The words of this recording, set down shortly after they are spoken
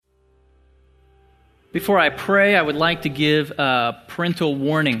Before I pray, I would like to give a parental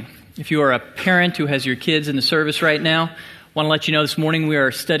warning. If you are a parent who has your kids in the service right now, I want to let you know this morning we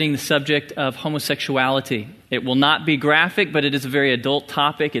are studying the subject of homosexuality. It will not be graphic, but it is a very adult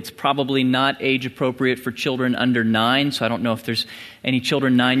topic. It's probably not age appropriate for children under 9, so I don't know if there's any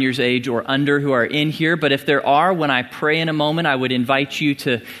children 9 years age or under who are in here. But if there are, when I pray in a moment, I would invite you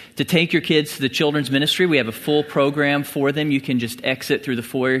to take your kids to the children's ministry. We have a full program for them. You can just exit through the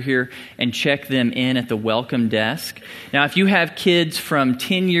foyer here and check them in at the welcome desk. Now, if you have kids from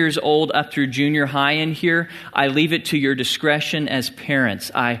 10 years old up through junior high in here, I leave it to your discretion as parents.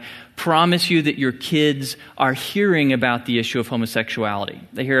 I promise you that your kids are hearing about the issue of homosexuality.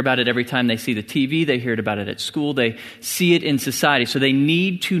 They hear about it every time they see the TV. They hear about it at school. They see it in society. So they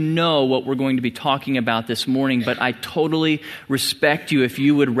need to know what we're going to be talking about this morning. But I totally respect you if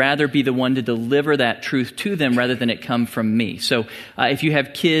you would rather be the one to deliver that truth to them rather than it come from me. So if you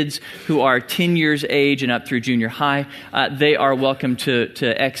have kids who are 10 years age and up through junior high, they are welcome to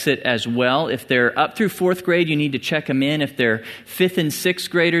exit as well. If they're up through 4th grade, you need to check them in. If they're 5th and 6th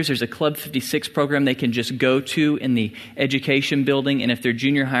graders, there's a Club 56 program they can just go to in the education building. And if they're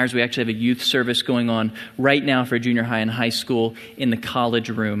junior hires, we actually have a youth service going on right now for junior high and high school in the college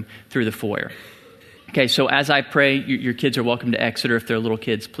room through the foyer. Okay, so as I pray, your kids are welcome to exit, or if they're little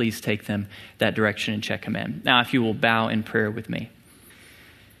kids, please take them that direction and check them in. Now, if you will bow in prayer with me.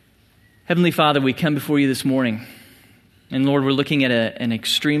 Heavenly Father, we come before you this morning. And Lord, we're looking at an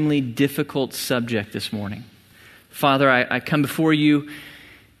extremely difficult subject this morning. Father, I come before you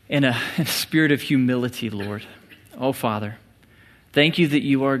in a spirit of humility, Lord. Oh, Father, thank you that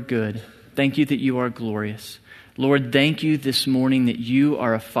you are good. Thank you that you are glorious. Lord, thank you this morning that you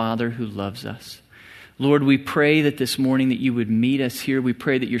are a Father who loves us. Lord, we pray that this morning that you would meet us here. We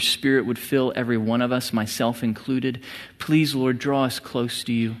pray that your Spirit would fill every one of us, myself included. Please, Lord, draw us close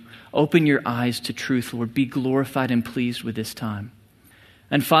to you. Open your eyes to truth, Lord. Be glorified and pleased with this time.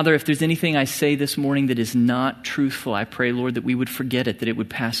 And Father, if there's anything I say this morning that is not truthful, I pray, Lord, that we would forget it, that it would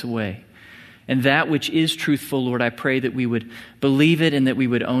pass away. And that which is truthful, Lord, I pray that we would believe it and that we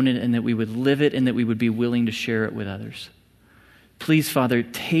would own it and that we would live it and that we would be willing to share it with others. Please, Father,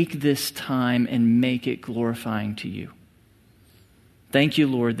 take this time and make it glorifying to you. Thank you,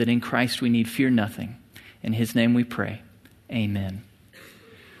 Lord, that in Christ we need fear nothing. In his name we pray. Amen.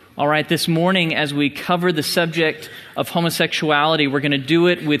 All right, this morning as we cover the subject of homosexuality, we're going to do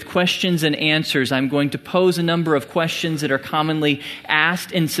it with questions and answers. I'm going to pose a number of questions that are commonly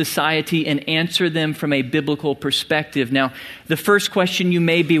asked in society and answer them from a biblical perspective. Now, the first question you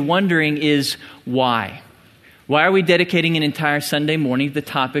may be wondering is why? Why are we dedicating an entire Sunday morning to the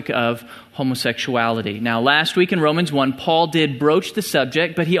topic of homosexuality? Now, last week in Romans 1, Paul did broach the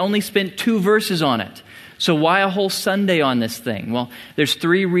subject, but he only spent 2 verses on it. So why a whole Sunday on this thing? Well, there's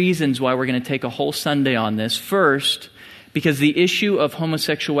 3 reasons why we're going to take a whole Sunday on this. First, because the issue of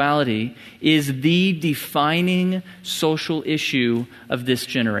homosexuality is the defining social issue of this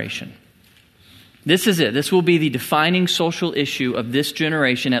generation. This is it. This will be the defining social issue of this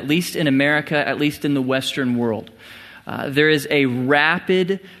generation, at least in America, at least in the Western world. There is a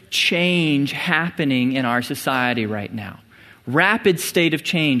rapid change happening in our society right now. Rapid state of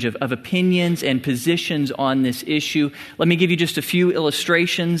change of opinions and positions on this issue. Let me give you just a few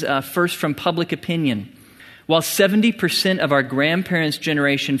illustrations. First, from public opinion. While 70% of our grandparents'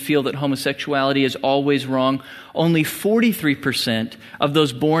 generation feel that homosexuality is always wrong, only 43% of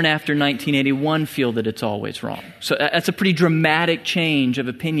those born after 1981 feel that it's always wrong. So that's a pretty dramatic change of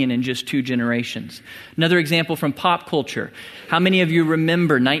opinion in just 2 generations. Another example from pop culture. How many of you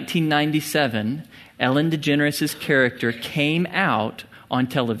remember 1997, Ellen DeGeneres' character came out on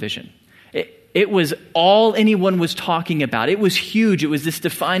television? It was all anyone was talking about. It was huge. It was this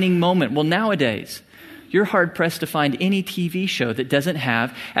defining moment. Well, nowadays, you're hard-pressed to find any TV show that doesn't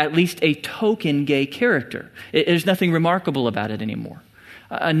have at least a token gay character. There's nothing remarkable about it anymore.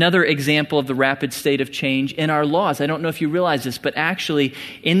 Another example of the rapid state of change in our laws. I don't know if you realize this, but actually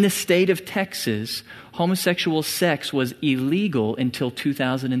in the state of Texas, homosexual sex was illegal until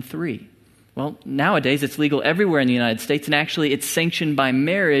 2003. Well, nowadays it's legal everywhere in the United States, and actually it's sanctioned by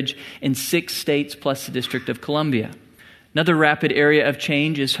marriage in 6 states plus the District of Columbia. Another rapid area of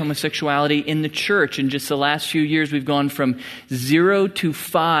change is homosexuality in the church. In just the last few years, we've gone from 0 to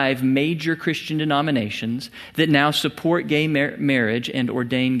 5 major Christian denominations that now support gay marriage and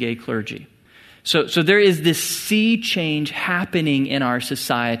ordain gay clergy. So there is this sea change happening in our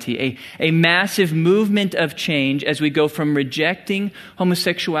society, a massive movement of change as we go from rejecting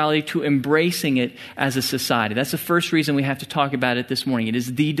homosexuality to embracing it as a society. That's the first reason we have to talk about it this morning. It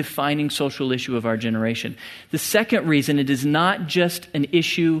is the defining social issue of our generation. The second reason, it is not just an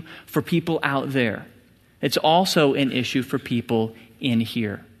issue for people out there. It's also an issue for people in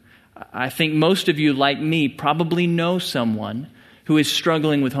here. I think most of you, like me, probably know someone who is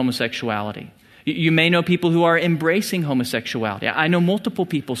struggling with homosexuality. You may know people who are embracing homosexuality. I know multiple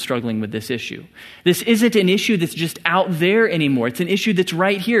people struggling with this issue. This isn't an issue that's just out there anymore. It's an issue that's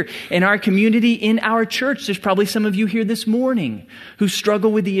right here in our community, in our church. There's probably some of you here this morning who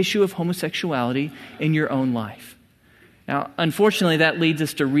struggle with the issue of homosexuality in your own life. Now, unfortunately, that leads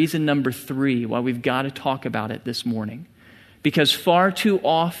us to reason number 3 why we've got to talk about it this morning. Because far too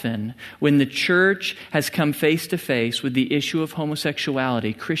often, when the church has come face to face with the issue of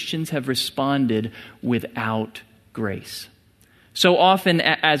homosexuality, Christians have responded without grace. So often,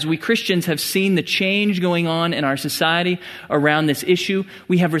 as we Christians have seen the change going on in our society around this issue,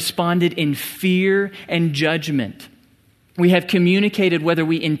 we have responded in fear and judgment. We have communicated, whether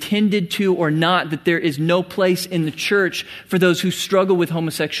we intended to or not, that there is no place in the church for those who struggle with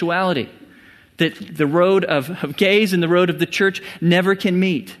homosexuality. That the road of gays and the road of the church never can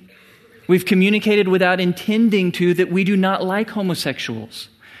meet. We've communicated without intending to that we do not like homosexuals.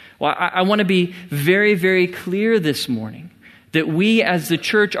 Well, I want to be very, very clear this morning that we as the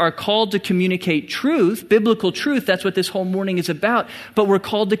church are called to communicate truth, biblical truth. That's what this whole morning is about. But we're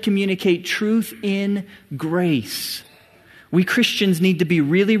called to communicate truth in grace. We Christians need to be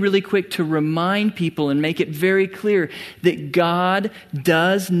really, really quick to remind people and make it very clear that God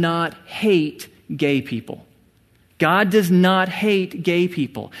does not hate gay people. God does not hate gay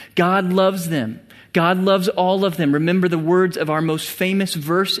people. God loves them. God loves all of them. Remember the words of our most famous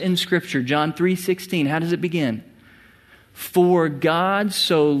verse in Scripture, John 3:16. How does it begin? For God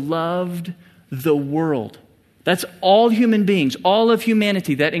so loved the world. That's all human beings, all of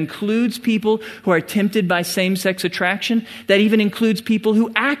humanity. That includes people who are tempted by same-sex attraction. That even includes people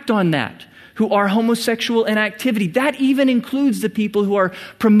who act on that, who are homosexual in activity. That even includes the people who are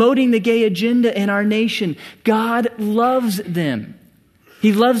promoting the gay agenda in our nation. God loves them.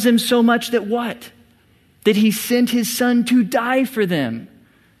 He loves them so much that what? That He sent His Son to die for them,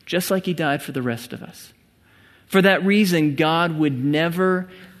 just like He died for the rest of us. For that reason, God would never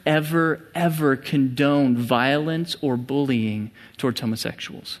ever condone violence or bullying towards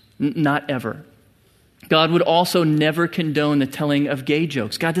homosexuals. Not ever. God would also never condone the telling of gay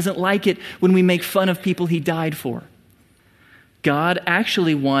jokes. God doesn't like it when we make fun of people He died for. God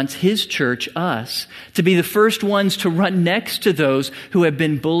actually wants His church, us, to be the first ones to run next to those who have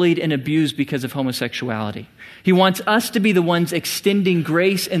been bullied and abused because of homosexuality. He wants us to be the ones extending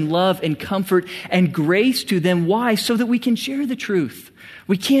grace and love and comfort and grace to them. Why? So that we can share the truth.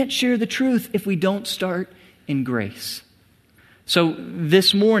 We can't share the truth if we don't start in grace. So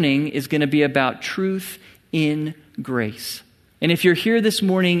this morning is going to be about truth in grace. And if you're here this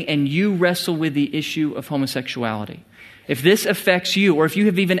morning and you wrestle with the issue of homosexuality, if this affects you, or if you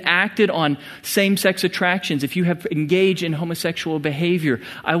have even acted on same-sex attractions, if you have engaged in homosexual behavior,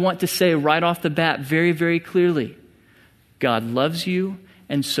 I want to say right off the bat very, very clearly, God loves you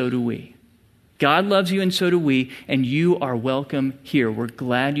and so do we. God loves you and so do we, and you are welcome here. We're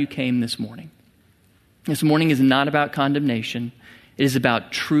glad you came this morning. This morning is not about condemnation. It is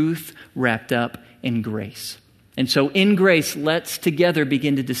about truth wrapped up in grace. And so in grace, let's together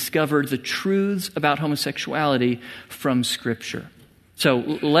begin to discover the truths about homosexuality from Scripture. So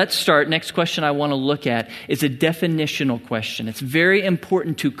let's start. Next question I want to look at is a definitional question. It's very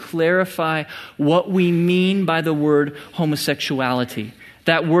important to clarify what we mean by the word homosexuality.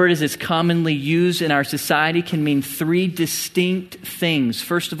 That word, as it's commonly used in our society, can mean 3 distinct things.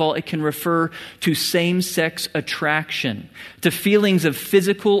 First of all, it can refer to same-sex attraction, to feelings of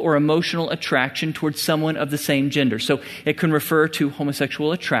physical or emotional attraction towards someone of the same gender. So it can refer to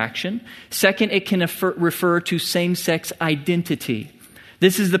homosexual attraction. Second, it can refer to same-sex identity.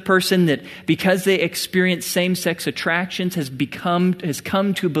 This is the person that, because they experience same-sex attractions, has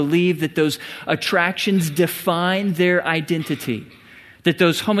come to believe that those attractions define their identity. That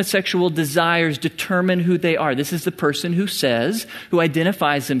those homosexual desires determine who they are. This is the person who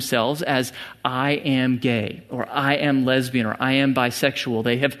identifies themselves as, I am gay, or I am lesbian, or I am bisexual.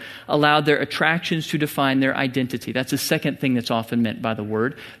 They have allowed their attractions to define their identity. That's the second thing that's often meant by the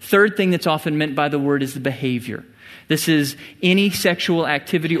word. Third thing that's often meant by the word is the behavior. This is any sexual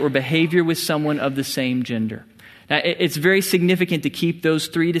activity or behavior with someone of the same gender. Now, it's very significant to keep those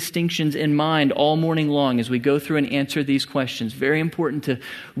 3 distinctions in mind all morning long as we go through and answer these questions. Very important to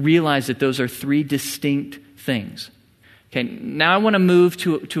realize that those are 3 distinct things. Okay, now I want to move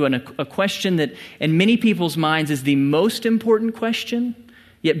to a question that in many people's minds is the most important question,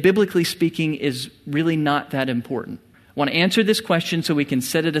 yet biblically speaking is really not that important. I want to answer this question so we can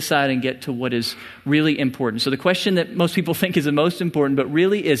set it aside and get to what is really important. So the question that most people think is the most important, but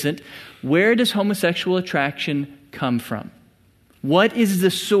really isn't, where does homosexual attraction come from? What is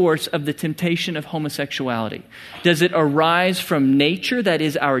the source of the temptation of homosexuality? Does it arise from nature, that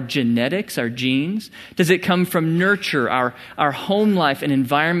is our genetics, our genes? Does it come from nurture, our home life and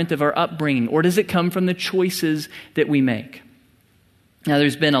environment of our upbringing? Or does it come from the choices that we make? Now,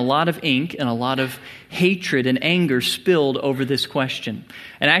 there's been a lot of ink and a lot of hatred and anger spilled over this question.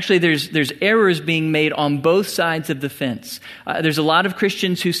 And actually, there's errors being made on both sides of the fence. There's a lot of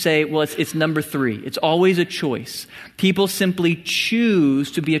Christians who say, well, it's number 3. It's always a choice. People simply choose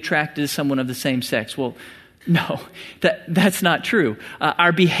to be attracted to someone of the same sex. Well, no, that's not true.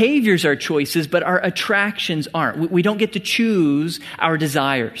 Our behaviors are choices, but our attractions aren't. We don't get to choose our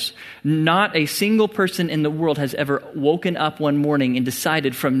desires. Not a single person in the world has ever woken up one morning and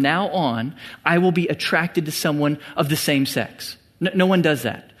decided from now on, I will be attracted to someone of the same sex. No one does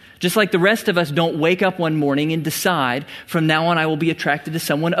that. Just like the rest of us don't wake up one morning and decide, from now on I will be attracted to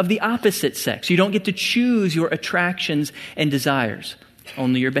someone of the opposite sex. You don't get to choose your attractions and desires,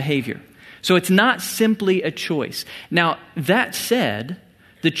 only your behavior. So it's not simply a choice. Now, that said,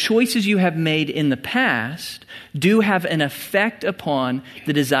 the choices you have made in the past do have an effect upon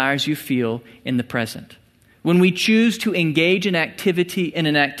the desires you feel in the present. When we choose to engage in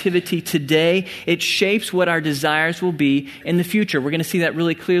an activity today, it shapes what our desires will be in the future. We're going to see that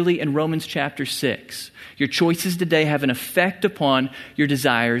really clearly in Romans chapter 6. Your choices today have an effect upon your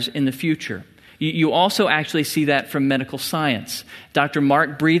desires in the future. You also actually see that from medical science. Dr.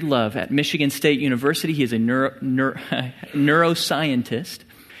 Mark Breedlove at Michigan State University, he is a neuroscientist.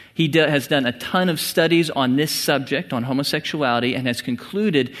 He has done a ton of studies on this subject, on homosexuality, and has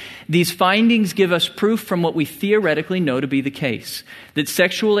concluded these findings give us proof from what we theoretically know to be the case, that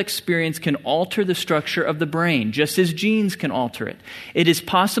sexual experience can alter the structure of the brain, just as genes can alter it. It is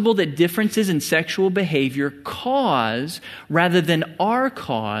possible that differences in sexual behavior cause, rather than are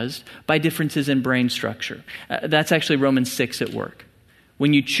caused, by differences in brain structure. That's actually Romans 6 at work.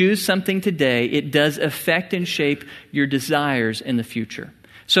 When you choose something today, it does affect and shape your desires in the future.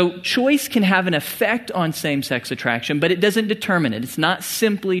 So choice can have an effect on same-sex attraction, but it doesn't determine it. It's not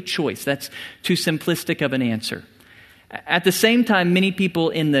simply choice. That's too simplistic of an answer. At the same time, many people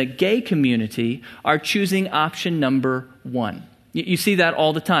in the gay community are choosing option number 1. You see that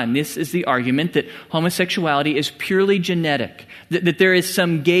all the time. This is the argument that homosexuality is purely genetic, that there is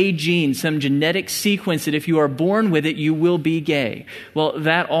some gay gene, some genetic sequence that if you are born with it, you will be gay. Well,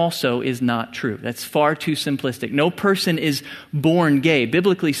 that also is not true. That's far too simplistic. No person is born gay.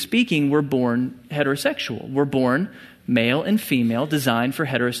 Biblically speaking, we're born heterosexual. We're born male and female, designed for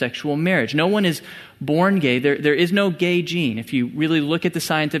heterosexual marriage. No one is born gay. There is no gay gene. If you really look at the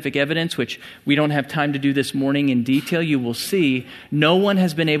scientific evidence, which we don't have time to do this morning in detail, you will see no one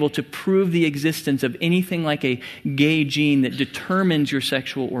has been able to prove the existence of anything like a gay gene that determines your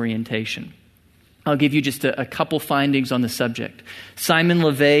sexual orientation. I'll give you just a couple findings on the subject. Simon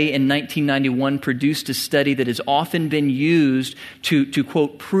LeVay in 1991 produced a study that has often been used to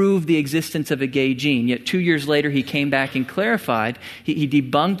quote, prove the existence of a gay gene. Yet 2 years later, he came back and clarified, he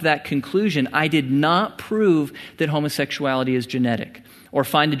debunked that conclusion. I did not prove that homosexuality is genetic or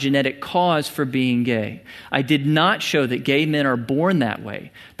find a genetic cause for being gay. I did not show that gay men are born that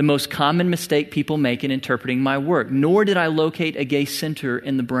way, the most common mistake people make in interpreting my work, nor did I locate a gay center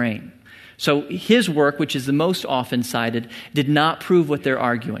in the brain. So his work, which is the most often cited, did not prove what they're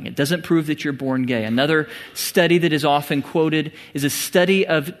arguing. It doesn't prove that you're born gay. Another study that is often quoted is a study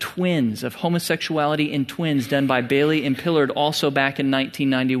of twins, of homosexuality in twins, done by Bailey and Pillard also back in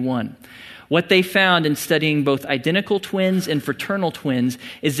 1991. What they found in studying both identical twins and fraternal twins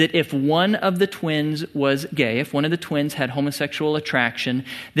is that if one of the twins was gay, if one of the twins had homosexual attraction,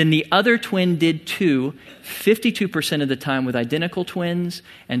 then the other twin did too, 52% of the time with identical twins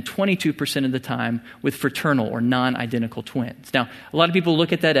and 22% of the time with fraternal or non-identical twins. Now, a lot of people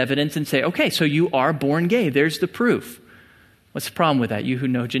look at that evidence and say, okay, so you are born gay. There's the proof. What's the problem with that, you who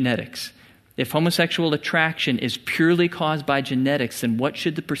know genetics? If homosexual attraction is purely caused by genetics, then what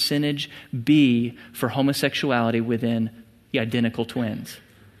should the percentage be for homosexuality within the identical twins?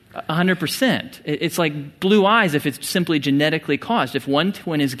 100%. It's like blue eyes if it's simply genetically caused. If one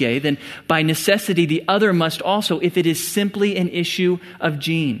twin is gay, then by necessity the other must also, if it is simply an issue of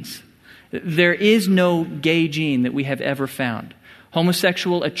genes. There is no gay gene that we have ever found.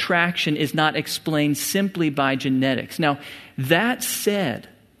 Homosexual attraction is not explained simply by genetics. Now, that said,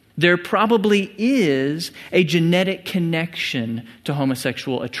 there probably is a genetic connection to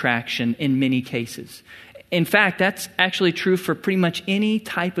homosexual attraction in many cases. In fact, that's actually true for pretty much any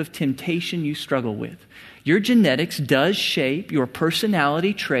type of temptation you struggle with. Your genetics does shape your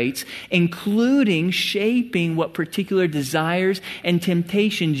personality traits, including shaping what particular desires and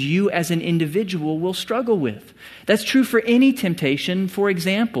temptations you as an individual will struggle with. That's true for any temptation. For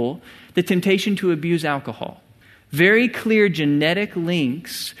example, the temptation to abuse alcohol. Very clear genetic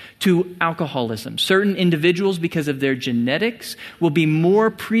links to alcoholism. Certain individuals, because of their genetics, will be more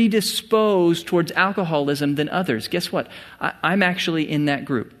predisposed towards alcoholism than others. Guess what? I'm actually in that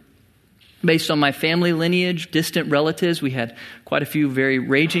group. Based on my family lineage, distant relatives, we had quite a few very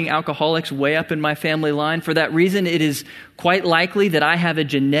raging alcoholics way up in my family line. For that reason, it is quite likely that I have a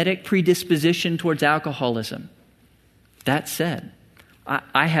genetic predisposition towards alcoholism. That said,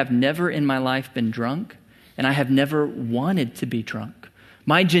 I have never in my life been drunk, and I have never wanted to be drunk.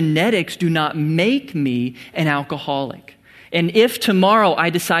 My genetics do not make me an alcoholic. And if tomorrow I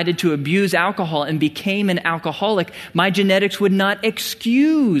decided to abuse alcohol and became an alcoholic, my genetics would not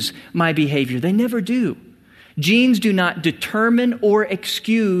excuse my behavior. They never do. Genes do not determine or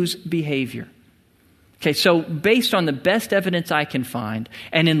excuse behavior. Okay, so based on the best evidence I can find,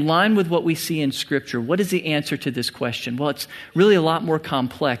 and in line with what we see in Scripture, what is the answer to this question? Well, it's really a lot more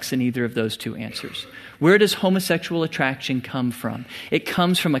complex than either of those two answers. Where does homosexual attraction come from? It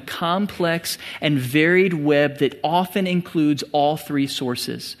comes from a complex and varied web that often includes all three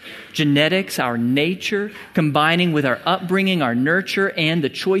sources. Genetics, our nature, combining with our upbringing, our nurture, and the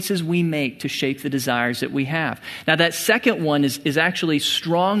choices we make to shape the desires that we have. Now, that second one is actually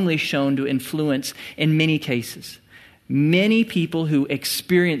strongly shown to influence in many cases. Many people who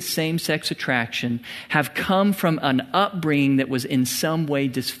experience same-sex attraction have come from an upbringing that was in some way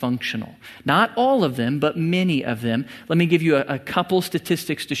dysfunctional. Not all of them, but many of them. Let me give you a couple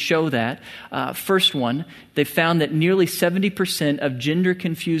statistics to show that. First one, they found that nearly 70% of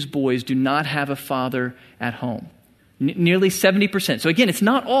gender-confused boys do not have a father at home. Nearly 70%. So again, it's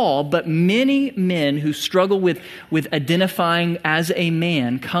not all, but many men who struggle with identifying as a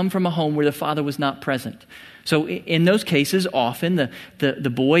man come from a home where the father was not present. So in those cases, often the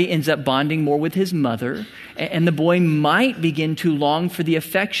boy ends up bonding more with his mother, and the boy might begin to long for the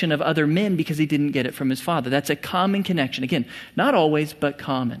affection of other men because he didn't get it from his father. That's a common connection. Again, not always, but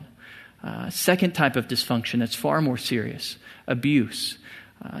common. Second type of dysfunction that's far more serious, abuse.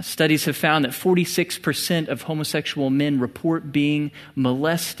 Studies have found that 46% of homosexual men report being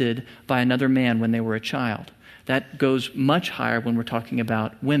molested by another man when they were a child. That goes much higher when we're talking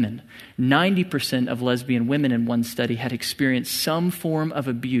about women. 90% of lesbian women in one study had experienced some form of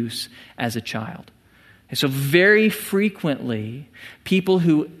abuse as a child. And so very frequently, people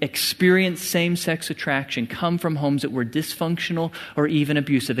who experience same-sex attraction come from homes that were dysfunctional or even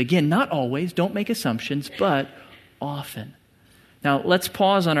abusive. Again, not always, don't make assumptions, but often. Now, let's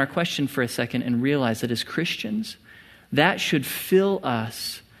pause on our question for a second and realize that as Christians, that should fill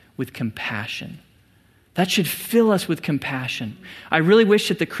us with compassion. That should fill us with compassion. I really wish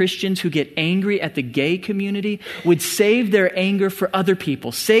that the Christians who get angry at the gay community would save their anger for other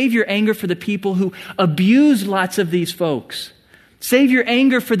people. Save your anger for the people who abuse lots of these folks. Save your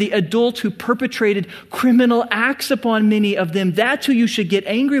anger for the adults who perpetrated criminal acts upon many of them. That's who you should get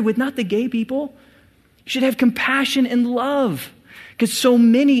angry with, not the gay people. You should have compassion and love, because so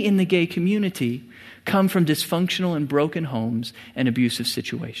many in the gay community come from dysfunctional and broken homes and abusive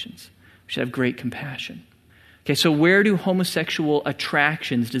situations. We should have great compassion. Okay, so where do homosexual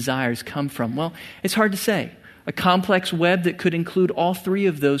attractions, desires come from? Well, it's hard to say. A complex web that could include all three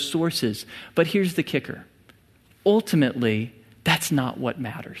of those sources. But here's the kicker. Ultimately, that's not what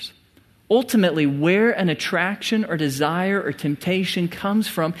matters. Ultimately, where an attraction or desire or temptation comes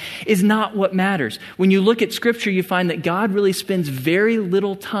from is not what matters. When you look at Scripture, you find that God really spends very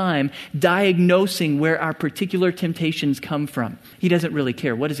little time diagnosing where our particular temptations come from. He doesn't really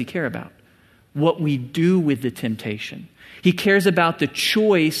care. What does he care about? What we do with the temptation. He cares about the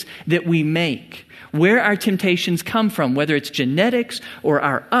choice that we make. Where our temptations come from, whether it's genetics or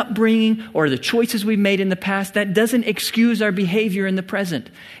our upbringing or the choices we've made in the past, that doesn't excuse our behavior in the present.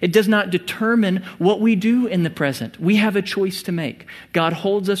 It does not determine what we do in the present. We have a choice to make. God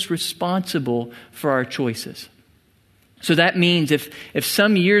holds us responsible for our choices. So that means if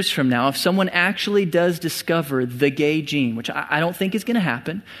some years from now, if someone actually does discover the gay gene, which I don't think is going to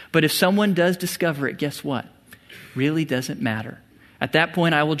happen, but if someone does discover it, guess what? Really doesn't matter. At that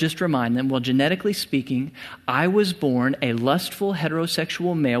point, I will just remind them, well, genetically speaking, I was born a lustful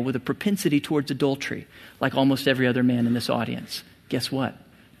heterosexual male with a propensity towards adultery, like almost every other man in this audience. Guess what?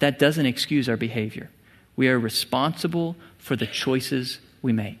 That doesn't excuse our behavior. We are responsible for the choices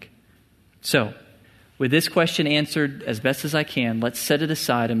we make. So, with this question answered as best as I can, let's set it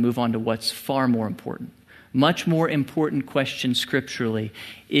aside and move on to what's far more important. Much more important question scripturally,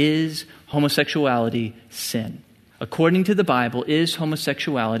 is homosexuality sin? According to the Bible, is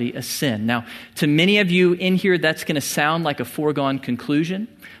homosexuality a sin? Now, to many of you in here, that's going to sound like a foregone conclusion,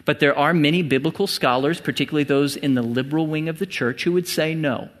 but there are many biblical scholars, particularly those in the liberal wing of the church, who would say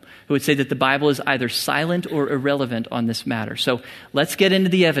no, who would say that the Bible is either silent or irrelevant on this matter. So let's get into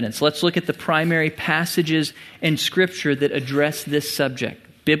the evidence. Let's look at the primary passages in Scripture that address this subject.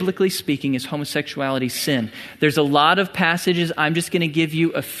 Biblically speaking, is homosexuality sin? There's a lot of passages. I'm just going to give you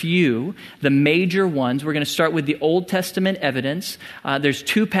a few, the major ones. We're going to start with the Old Testament evidence. There's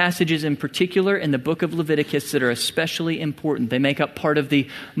two passages in particular in the book of Leviticus that are especially important. They make up part of the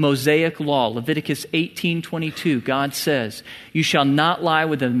Mosaic law. Leviticus 18:22, God says, "You shall not lie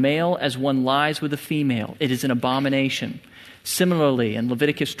with a male as one lies with a female. It is an abomination." Similarly, in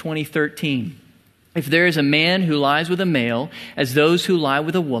Leviticus 20:13, "If there is a man who lies with a male, as those who lie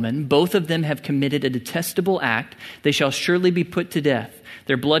with a woman, both of them have committed a detestable act, they shall surely be put to death.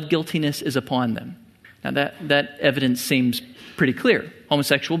 Their blood guiltiness is upon them." Now that evidence seems pretty clear.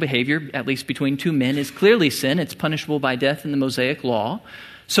 Homosexual behavior, at least between two men, is clearly sin. It's punishable by death in the Mosaic law.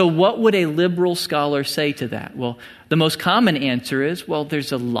 So what would a liberal scholar say to that? Well, the most common answer is, well,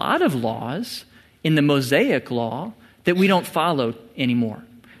 there's a lot of laws in the Mosaic law that we don't follow anymore.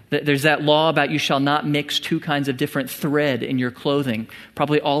 There's that law about you shall not mix two kinds of different thread in your clothing.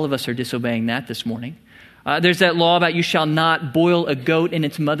 Probably all of us are disobeying that this morning. There's that law about you shall not boil a goat in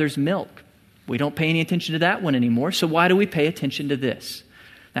its mother's milk. We don't pay any attention to that one anymore, so why do we pay attention to this?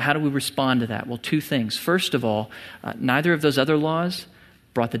 Now, how do we respond to that? Well, two things. First of all, neither of those other laws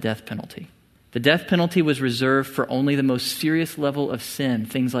brought the death penalty. The death penalty was reserved for only the most serious level of sin,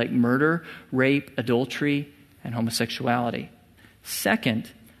 things like murder, rape, adultery, and homosexuality. Second,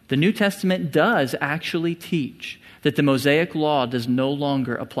 the New Testament does actually teach that the Mosaic law does no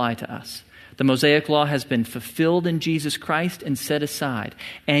longer apply to us. The Mosaic law has been fulfilled in Jesus Christ and set aside.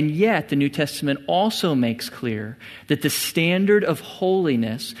 And yet, the New Testament also makes clear that the standard of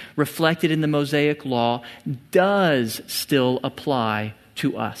holiness reflected in the Mosaic law does still apply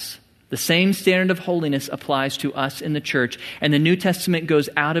to us. The same standard of holiness applies to us in the church, and the New Testament goes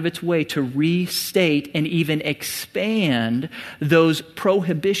out of its way to restate and even expand those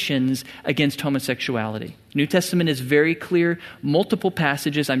prohibitions against homosexuality. The New Testament is very clear, multiple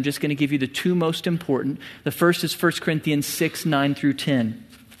passages. I'm just going to give you the two most important. The first is 1 Corinthians 6, 9 through 10.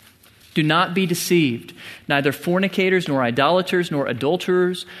 "Do not be deceived. Neither fornicators, nor idolaters, nor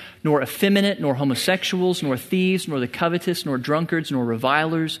adulterers, nor effeminate, nor homosexuals, nor thieves, nor the covetous, nor drunkards, nor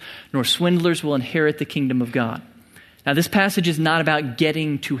revilers, nor swindlers will inherit the kingdom of God." Now, this passage is not about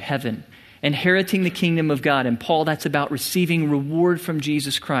getting to heaven, inheriting the kingdom of God. And Paul, that's about receiving reward from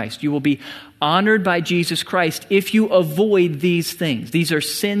Jesus Christ. You will be honored by Jesus Christ if you avoid these things. These are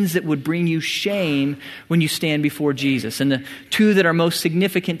sins that would bring you shame when you stand before Jesus. And the two that are most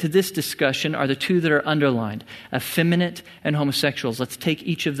significant to this discussion are the two that are underlined, effeminate and homosexuals. Let's take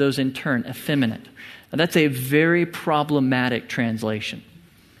each of those in turn. Effeminate. Now, that's a very problematic translation.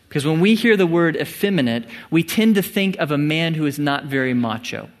 Because when we hear the word effeminate, we tend to think of a man who is not very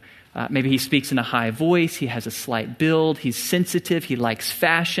macho. Maybe he speaks in a high voice, he has a slight build, he's sensitive, he likes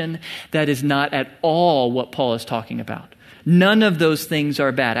fashion. That is not at all what Paul is talking about. None of those things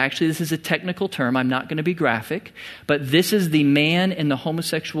are bad. Actually, this is a technical term. I'm not going to be graphic, but this is the man in the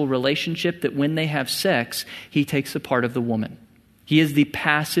homosexual relationship that when they have sex, he takes the part of the woman. He is the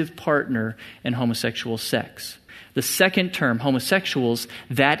passive partner in homosexual sex. The second term, homosexuals,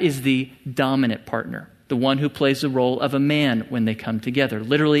 that is the dominant partner. The one who plays the role of a man when they come together.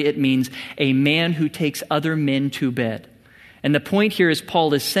 Literally, it means a man who takes other men to bed. And the point here is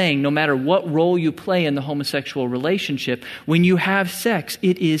Paul is saying, no matter what role you play in the homosexual relationship, when you have sex,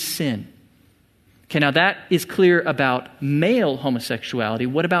 it is sin. Okay, now that is clear about male homosexuality.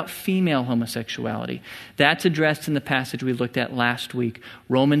 What about female homosexuality? That's addressed in the passage we looked at last week,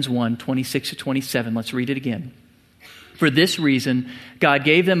 Romans 1, 26 to 27. Let's read it again. "For this reason, God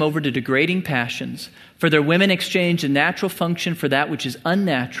gave them over to degrading passions. For their women exchanged a natural function for that which is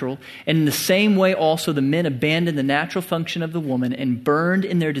unnatural. And in the same way also the men abandoned the natural function of the woman and burned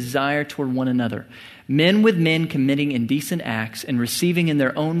in their desire toward one another. Men with men committing indecent acts and receiving in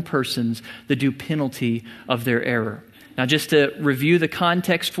their own persons the due penalty of their error." Now, just to review the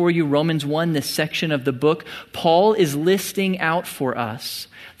context for you, Romans 1, this section of the book, Paul is listing out for us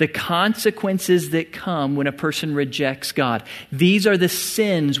the consequences that come when a person rejects God. These are the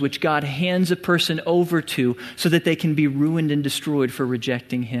sins which God hands a person over to so that they can be ruined and destroyed for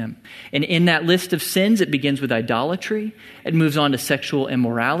rejecting Him. And in that list of sins, it begins with idolatry. It moves on to sexual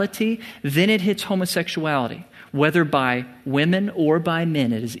immorality. Then it hits homosexuality. whether by women or by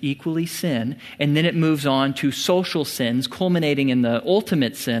men. It is equally sin. And then it moves on to social sins, culminating in the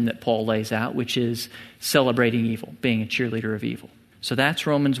ultimate sin that Paul lays out, which is celebrating evil, being a cheerleader of evil. So that's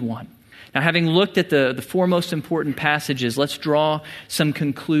Romans 1. Now, having looked at the four most important passages, let's draw some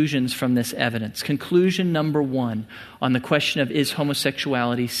conclusions from this evidence. Conclusion number 1 on the question of, is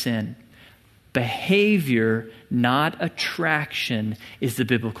homosexuality sin? Behavior, not attraction, is the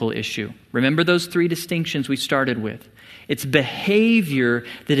biblical issue. Remember those 3 distinctions we started with. It's behavior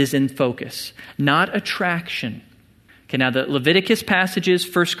that is in focus, not attraction. Okay, now the Leviticus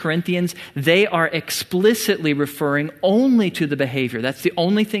passages, 1 Corinthians, they are explicitly referring only to the behavior. That's the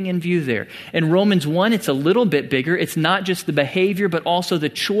only thing in view there. In Romans 1, it's a little bit bigger. It's not just the behavior, but also the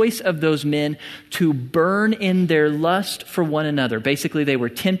choice of those men to burn in their lust for one another. Basically, they were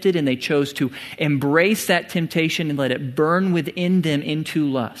tempted and they chose to embrace that temptation and let it burn within them into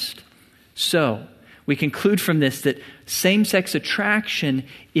lust. So, we conclude from this that same-sex attraction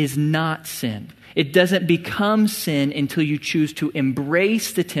is not sin. It doesn't become sin until you choose to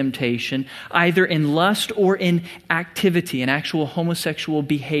embrace the temptation, either in lust or in activity, in actual homosexual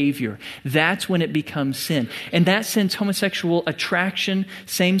behavior. That's when it becomes sin. In that sense, homosexual attraction,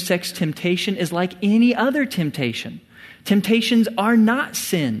 same-sex temptation is like any other temptation. Temptations are not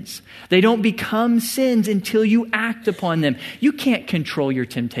sins. They don't become sins until you act upon them. You can't control your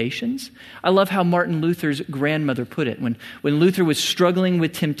temptations. I love how Martin Luther's grandmother put it. When Luther was struggling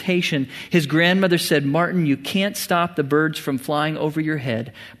with temptation, his grandmother said, "Martin, you can't stop the birds from flying over your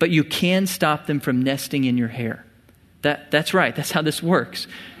head, but you can stop them from nesting in your hair." That's right. That's how this works.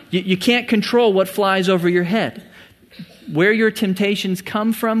 You can't control what flies over your head. Where your temptations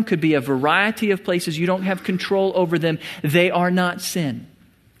come from could be a variety of places. You don't have control over them. They are not sin.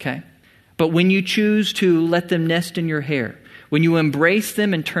 Okay? But when you choose to let them nest in your hair, when you embrace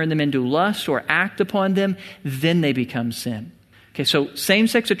them and turn them into lust or act upon them, then they become sin. Okay, so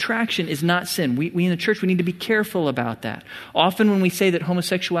same-sex attraction is not sin. We in the church, we need to be careful about that. Often when we say that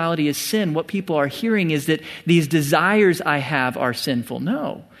homosexuality is sin, what people are hearing is that these desires I have are sinful.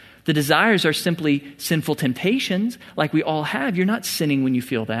 No. The desires are simply sinful temptations like we all have. You're not sinning when you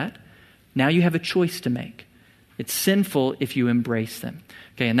feel that. Now you have a choice to make. It's sinful if you embrace them.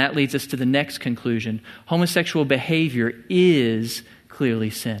 Okay, and that leads us to the next conclusion. Homosexual behavior is clearly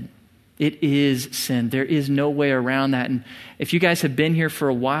sin. It is sin. There is no way around that. And if you guys have been here for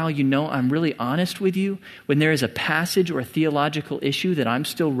a while, you know I'm really honest with you. When there is a passage or a theological issue that I'm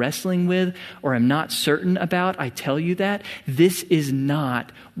still wrestling with or I'm not certain about, I tell you that. This is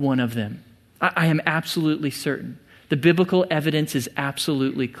not one of them. I am absolutely certain. The biblical evidence is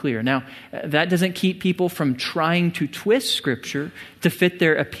absolutely clear. Now, that doesn't keep people from trying to twist Scripture to fit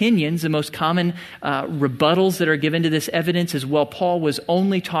their opinions. The most common rebuttals that are given to this evidence is, well, Paul was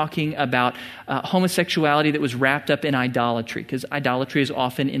only talking about homosexuality that was wrapped up in idolatry, because idolatry is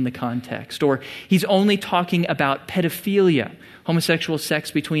often in the context. Or he's only talking about pedophilia, homosexual sex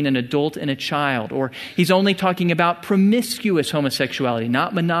between an adult and a child. Or he's only talking about promiscuous homosexuality,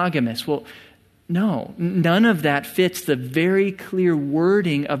 not monogamous. Well, no, none of that fits the very clear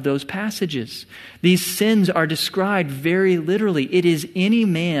wording of those passages. These sins are described very literally. It is any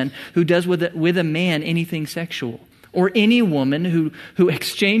man who does with a man anything sexual, or any woman who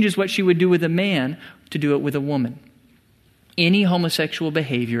exchanges what she would do with a man to do it with a woman. Any homosexual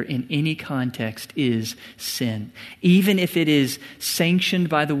behavior in any context is sin, even if it is sanctioned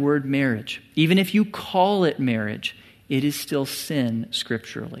by the word marriage. Even if you call it marriage, it is still sin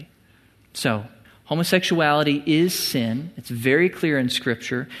scripturally. So, homosexuality is sin. It's very clear in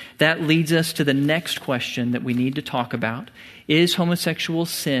Scripture. That leads us to the next question that we need to talk about. Is homosexual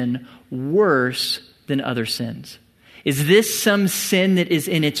sin worse than other sins? Is this some sin that is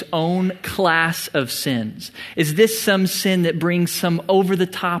in its own class of sins? Is this some sin that brings some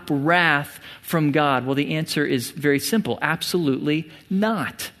over-the-top wrath from God? Well, the answer is very simple. Absolutely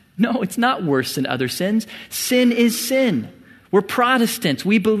not. No, it's not worse than other sins. Sin is sin. We're Protestants.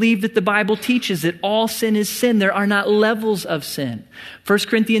 We believe that the Bible teaches that all sin is sin. There are not levels of sin. 1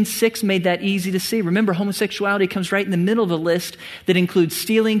 Corinthians 6 made that easy to see. Remember, homosexuality comes right in the middle of a list that includes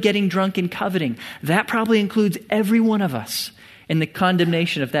stealing, getting drunk, and coveting. That probably includes every one of us in the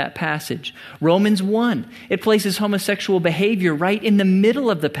condemnation of that passage. Romans 1, it places homosexual behavior right in the middle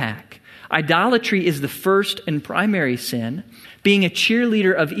of the pack. Idolatry is the first and primary sin. Being a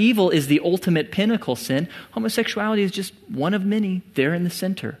cheerleader of evil is the ultimate pinnacle sin. Homosexuality is just one of many there in the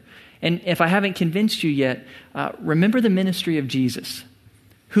center. And if I haven't convinced you yet, remember the ministry of Jesus.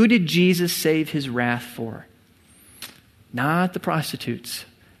 Who did Jesus save his wrath for? Not the prostitutes,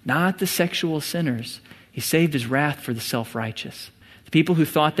 not the sexual sinners. He saved his wrath for the self-righteous. People who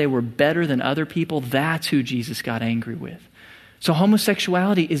thought they were better than other people, that's who Jesus got angry with. So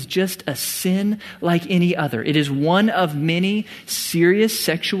homosexuality is just a sin like any other. It is one of many serious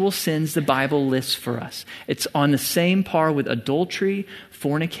sexual sins the Bible lists for us. It's on the same par with adultery,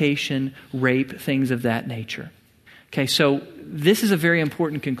 fornication, rape, things of that nature. Okay, so this is a very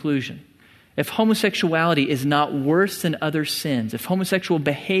important conclusion. If homosexuality is not worse than other sins, if homosexual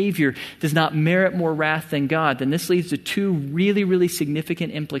behavior does not merit more wrath than God, then this leads to two really, really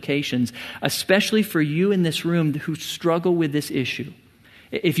significant implications, especially for you in this room who struggle with this issue.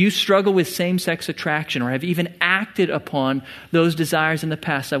 If you struggle with same-sex attraction or have even acted upon those desires in the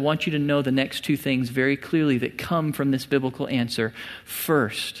past, I want you to know the next two things very clearly that come from this biblical answer.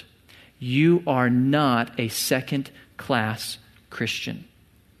 First, you are not a second-class Christian.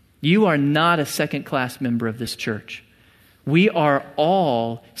 You are not a second-class member of this church. We are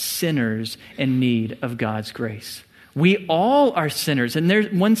all sinners in need of God's grace. We all are sinners,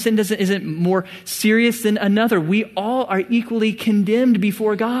 and one sin isn't more serious than another. We all are equally condemned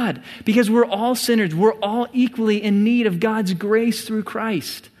before God because we're all sinners. We're all equally in need of God's grace through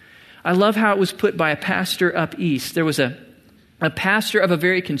Christ. I love how it was put by a pastor up east. There was a pastor of a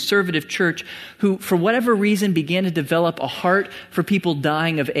very conservative church who, for whatever reason, began to develop a heart for people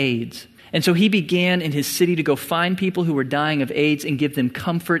dying of AIDS. And so he began in his city to go find people who were dying of AIDS and give them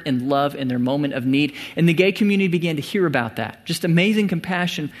comfort and love in their moment of need. And the gay community began to hear about that. Just amazing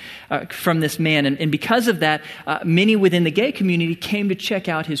compassion from this man. And because of that, many within the gay community came to check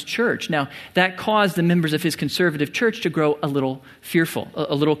out his church. Now, that caused the members of his conservative church to grow a little fearful,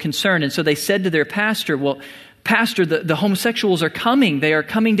 a little concerned. And so they said to their pastor, well, Pastor, the homosexuals are coming. They are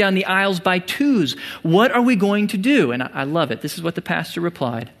coming down the aisles by twos. What are we going to do? And I love it. This is what the pastor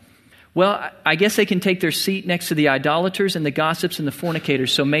replied. Well, I guess they can take their seat next to the idolaters and the gossips and the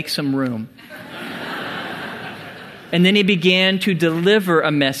fornicators, so make some room. And then he began to deliver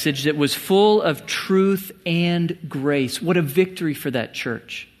a message that was full of truth and grace. What a victory for that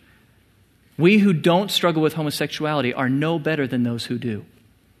church. We who don't struggle with homosexuality are no better than those who do.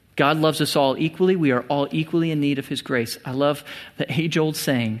 God loves us all equally. We are all equally in need of His grace. I love the age-old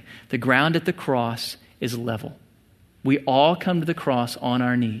saying, the ground at the cross is level. We all come to the cross on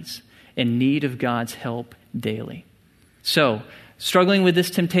our knees in need of God's help daily. So, struggling with this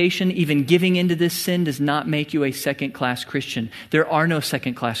temptation, even giving into this sin, does not make you a second-class Christian. There are no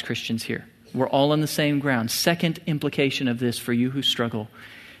second-class Christians here. We're all on the same ground. Second implication of this for you who struggle,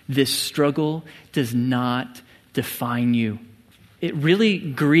 this struggle does not define you. It really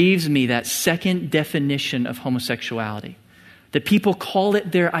grieves me, that second definition of homosexuality. That people call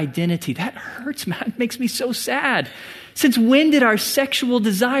it their identity. That hurts, man. It makes me so sad. Since when did our sexual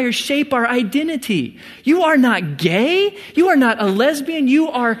desires shape our identity? You are not gay. You are not a lesbian. You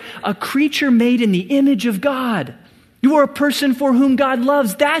are a creature made in the image of God. You are a person for whom God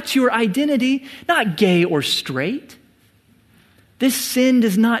loves. That's your identity, not gay or straight. This sin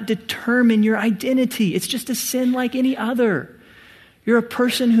does not determine your identity. It's just a sin like any other. You're a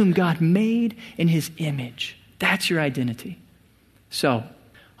person whom God made in His image. That's your identity. So,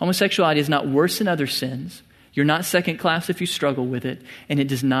 homosexuality is not worse than other sins. You're not second class if you struggle with it, and it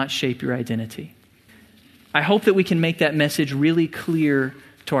does not shape your identity. I hope that we can make that message really clear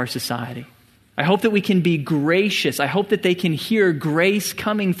to our society. I hope that we can be gracious. I hope that they can hear grace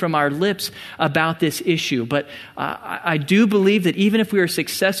coming from our lips about this issue. But I do believe that even if we are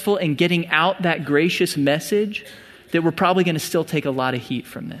successful in getting out that gracious message, that we're probably going to still take a lot of heat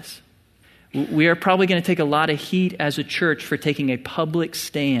from this. We are probably going to take a lot of heat as a church for taking a public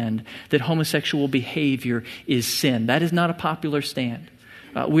stand that homosexual behavior is sin. That is not a popular stand.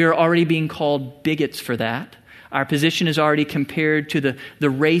 We are already being called bigots for that. Our position is already compared to the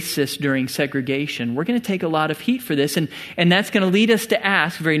racists during segregation. We're going to take a lot of heat for this, and that's going to lead us to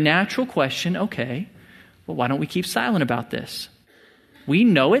ask a very natural question, okay, well, why don't we keep silent about this? We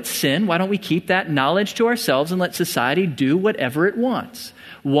know it's sin. Why don't we keep that knowledge to ourselves and let society do whatever it wants?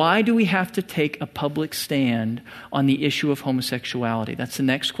 Why do we have to take a public stand on the issue of homosexuality? That's the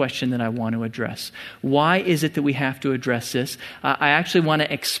next question that I want to address. Why is it that we have to address this? I actually want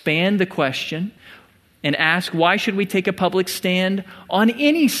to expand the question and ask, why should we take a public stand on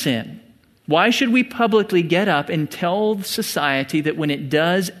any sin? Why should we publicly get up and tell society that when it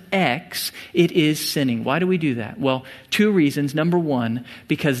does X, it is sinning? Why do we do that? Well, two reasons. Number one,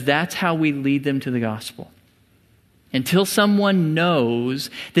 because that's how we lead them to the gospel. Until someone knows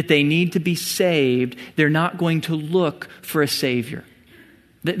that they need to be saved, they're not going to look for a Savior.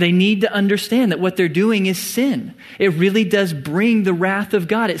 They need to understand that what they're doing is sin. It really does bring the wrath of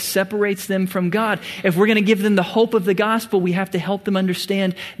God. It separates them from God. If we're going to give them the hope of the gospel, we have to help them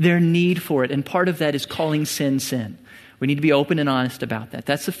understand their need for it. And part of that is calling sin, sin. We need to be open and honest about that.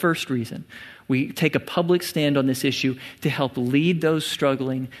 That's the first reason. We take a public stand on this issue to help lead those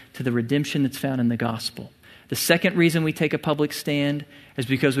struggling to the redemption that's found in the gospel. The second reason we take a public stand is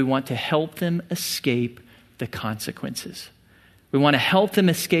because we want to help them escape the consequences. We want to help them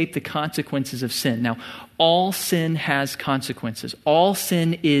escape the consequences of sin. Now, all sin has consequences. All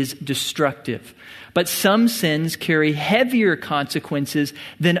sin is destructive. But some sins carry heavier consequences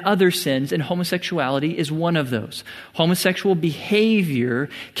than other sins, and homosexuality is one of those. Homosexual behavior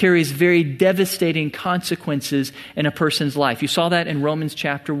carries very devastating consequences in a person's life. You saw that in Romans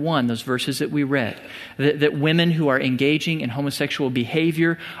chapter 1, those verses that we read, that women who are engaging in homosexual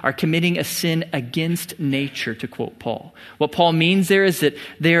behavior are committing a sin against nature, to quote Paul. What Paul means there is that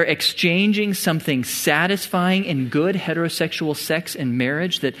they are exchanging something satisfying and good heterosexual sex and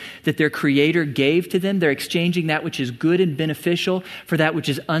marriage that their Creator gave to them. They're exchanging that which is good and beneficial for that which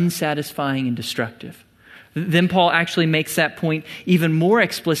is unsatisfying and destructive. Then Paul actually makes that point even more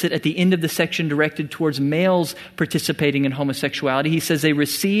explicit at the end of the section directed towards males participating in homosexuality. He says they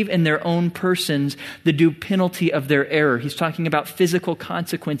receive in their own persons the due penalty of their error. He's talking about physical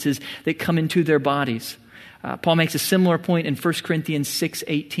consequences that come into their bodies. Paul makes a similar point in 1 Corinthians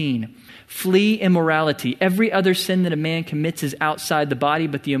 6:18. Flee immorality. Every other sin that a man commits is outside the body,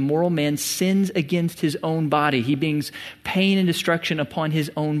 but the immoral man sins against his own body. He brings pain and destruction upon his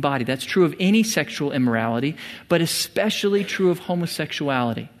own body. That's true of any sexual immorality, but especially true of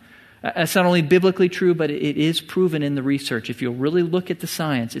homosexuality. That's not only biblically true, but it is proven in the research. If you'll really look at the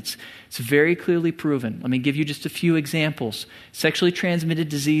science, it's very clearly proven. Let me give you just a few examples. Sexually transmitted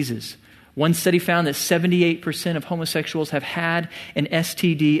diseases. One study found that 78% of homosexuals have had an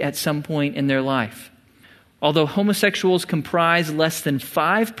STD at some point in their life. Although homosexuals comprise less than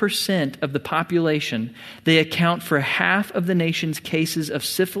 5% of the population, they account for half of the nation's cases of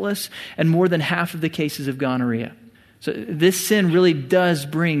syphilis and more than half of the cases of gonorrhea. So this sin really does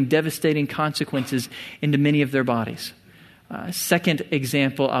bring devastating consequences into many of their bodies. Second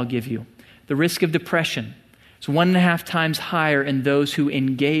example I'll give you, the risk of depression. It's 1.5 times higher in those who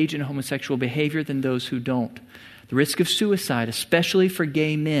engage in homosexual behavior than those who don't. The risk of suicide, especially for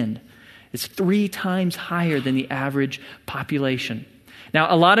gay men, is 3 times higher than the average population.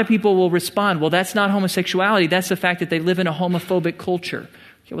 Now, a lot of people will respond, well, that's not homosexuality. That's the fact that they live in a homophobic culture.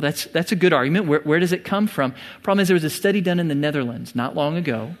 Okay, well, that's a good argument. Where does it come from? Problem is, there was a study done in the Netherlands not long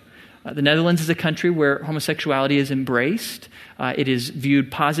ago. The Netherlands is a country where homosexuality is embraced. It is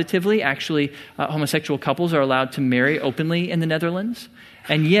viewed positively. Actually, homosexual couples are allowed to marry openly in the Netherlands.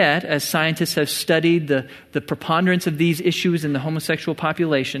 And yet, as scientists have studied the preponderance of these issues in the homosexual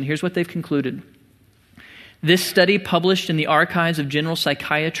population, here's what they've concluded. This study, published in the Archives of General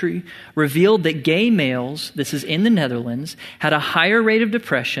Psychiatry, revealed that gay males, this is in the Netherlands, had a higher rate of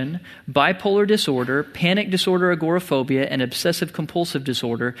depression, bipolar disorder, panic disorder, agoraphobia, and obsessive-compulsive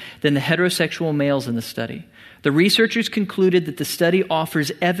disorder than the heterosexual males in the study. The researchers concluded that the study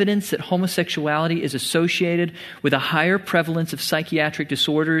offers evidence that homosexuality is associated with a higher prevalence of psychiatric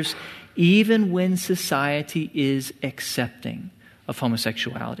disorders, even when society is accepting of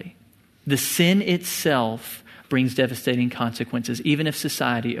homosexuality. The sin itself brings devastating consequences, even if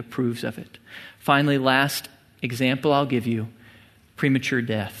society approves of it. Finally, last example I'll give you, premature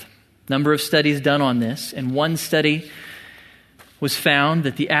death. Number of studies done on this. In one study was found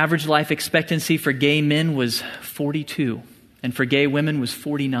that the average life expectancy for gay men was 42, and for gay women was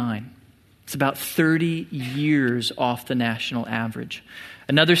 49. It's about 30 years off the national average.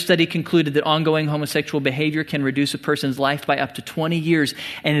 Another study concluded that ongoing homosexual behavior can reduce a person's life by up to 20 years,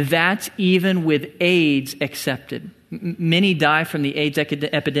 and that's even with AIDS accepted. Many die from the AIDS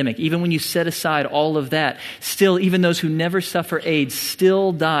epidemic. Even when you set aside all of that, still, even those who never suffer AIDS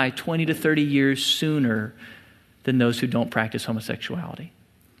still die 20 to 30 years sooner than those who don't practice homosexuality.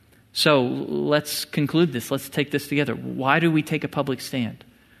 So let's conclude this. Let's take this together. Why do we take a public stand?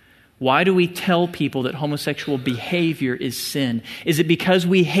 Why do we tell people that homosexual behavior is sin? Is it because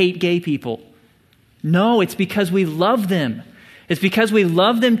we hate gay people? No, it's because we love them. It's because we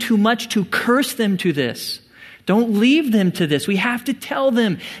love them too much to curse them to this. Don't leave them to this. We have to tell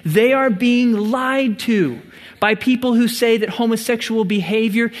them they are being lied to by people who say that homosexual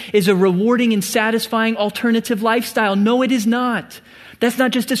behavior is a rewarding and satisfying alternative lifestyle. No, it is not. That's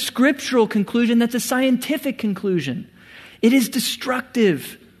not just a scriptural conclusion. That's a scientific conclusion. It is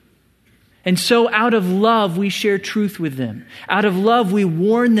destructive. And so out of love, we share truth with them. Out of love, we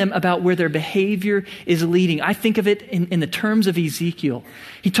warn them about where their behavior is leading. I think of it in the terms of Ezekiel.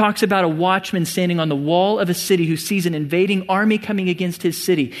 He talks about a watchman standing on the wall of a city who sees an invading army coming against his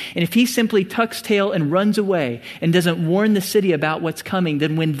city. And if he simply tucks tail and runs away and doesn't warn the city about what's coming,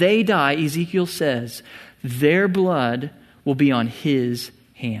 then when they die, Ezekiel says, their blood will be on his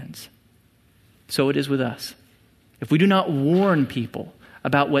hands. So it is with us. If we do not warn people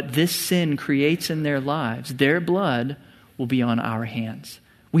about what this sin creates in their lives, their blood will be on our hands.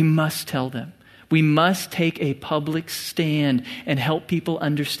 We must tell them. We must take a public stand and help people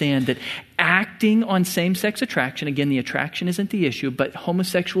understand that acting on same-sex attraction, again, the attraction isn't the issue, but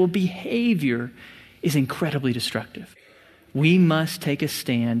homosexual behavior is incredibly destructive. We must take a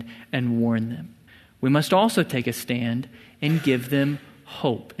stand and warn them. We must also take a stand and give them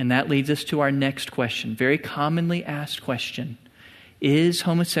hope. And that leads us to our next question, very commonly asked question. Is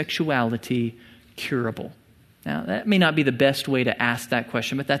homosexuality curable? Now, that may not be the best way to ask that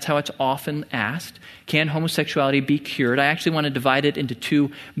question, but that's how it's often asked. Can homosexuality be cured? I actually want to divide it into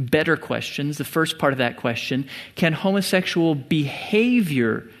two better questions. The first part of that question, can homosexual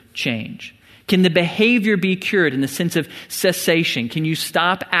behavior change? Can the behavior be cured in the sense of cessation? Can you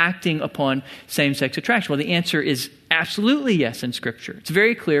stop acting upon same-sex attraction? Well, the answer is absolutely yes in Scripture. It's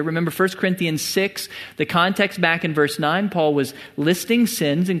very clear. Remember 1 Corinthians 6, the context back in verse 9, Paul was listing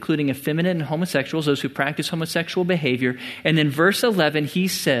sins, including effeminate and homosexuals, those who practice homosexual behavior. And then verse 11, he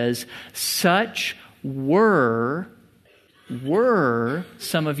says, such were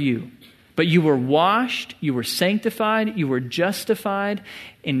some of you. But you were washed, you were sanctified, you were justified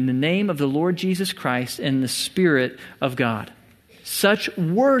in the name of the Lord Jesus Christ and the Spirit of God. Such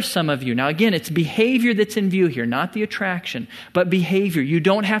were some of you. Now again, it's behavior that's in view here, not the attraction, but behavior. You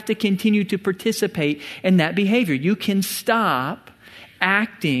don't have to continue to participate in that behavior. You can stop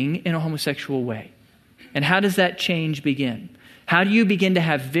acting in a homosexual way. And how does that change begin? How do you begin to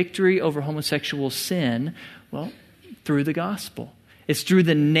have victory over homosexual sin? Well, through the gospel. It's through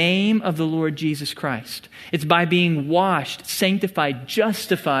the name of the Lord Jesus Christ. It's by being washed, sanctified,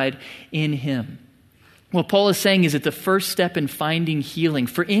 justified in Him. What Paul is saying is that the first step in finding healing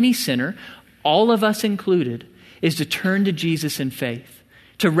for any sinner, all of us included, is to turn to Jesus in faith.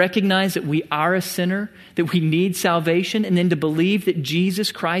 To recognize that we are a sinner, that we need salvation, and then to believe that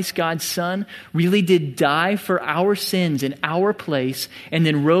Jesus Christ, God's Son, really did die for our sins in our place and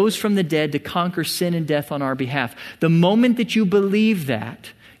then rose from the dead to conquer sin and death on our behalf. The moment that you believe that,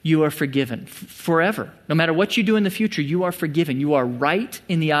 you are forgiven forever. No matter what you do in the future, you are forgiven. You are right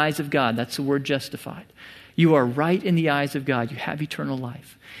in the eyes of God. That's the word justified. You are right in the eyes of God. You have eternal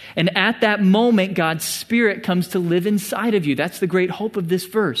life. And at that moment, God's Spirit comes to live inside of you. That's the great hope of this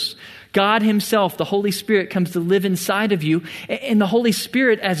verse. God Himself, the Holy Spirit, comes to live inside of you. And the Holy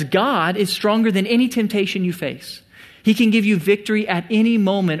Spirit, as God, is stronger than any temptation you face. He can give you victory at any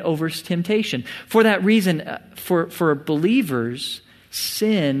moment over temptation. For that reason, for believers,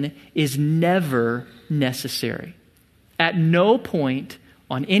 sin is never necessary. At no point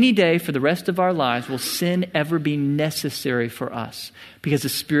on any day for the rest of our lives will sin ever be necessary for us because the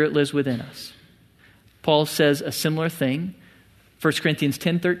Spirit lives within us. Paul says a similar thing, 1 Corinthians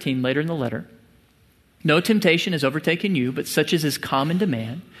 10:13, later in the letter. No temptation has overtaken you, but such as is common to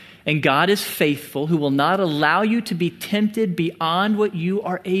man. And God is faithful, who will not allow you to be tempted beyond what you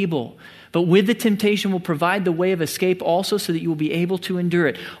are able. But with the temptation will provide the way of escape also so that you will be able to endure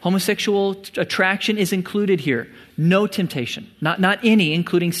it. Homosexual attraction is included here. No temptation, not any,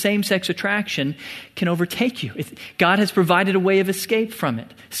 including same-sex attraction, can overtake you. God has provided a way of escape from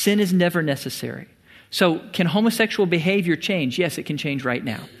it. Sin is never necessary. So can homosexual behavior change? Yes, it can change right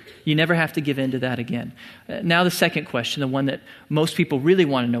now. You never have to give in to that again. Now the second question, the one that most people really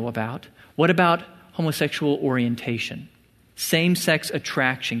want to know about. What about homosexual orientation? Same-sex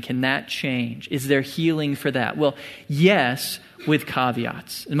attraction, can that change? Is there healing for that? Well, yes, with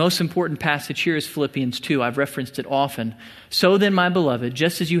caveats. The most important passage here is Philippians 2. I've referenced it often. So then, my beloved,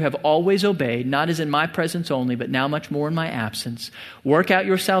 just as you have always obeyed, not as in my presence only, but now much more in my absence, work out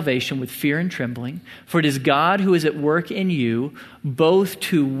your salvation with fear and trembling, for it is God who is at work in you, both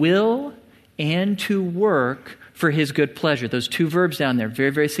to will and to work for His good pleasure. Those two verbs down there, very,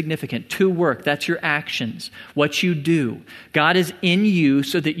 very significant. To work, that's your actions, what you do. God is in you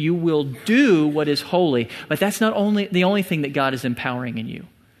so that you will do what is holy. But that's not the only thing that God is empowering in you.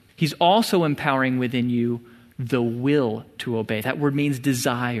 He's also empowering within you the will to obey. That word means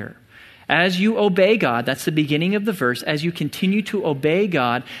desire. As you obey God, that's the beginning of the verse, as you continue to obey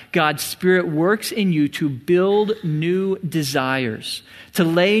God, God's Spirit works in you to build new desires, to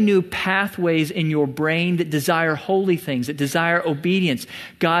lay new pathways in your brain that desire holy things, that desire obedience.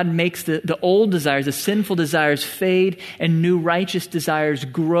 God makes the old desires, the sinful desires fade, and new righteous desires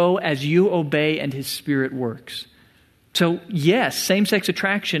grow as you obey and His Spirit works. So yes, same-sex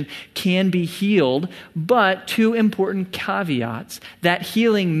attraction can be healed, but two important caveats. That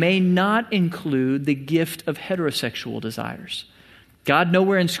healing may not include the gift of heterosexual desires. God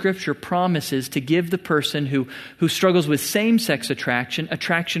nowhere in Scripture promises to give the person who struggles with same-sex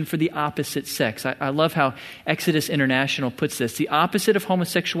attraction for the opposite sex. I love how Exodus International puts this. The opposite of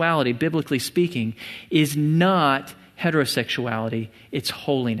homosexuality, biblically speaking, is not heterosexuality, it's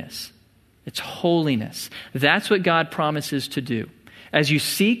holiness. It's holiness. That's what God promises to do. As you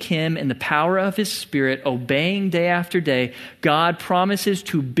seek Him in the power of His Spirit, obeying day after day, God promises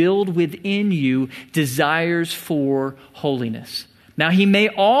to build within you desires for holiness. Now, He may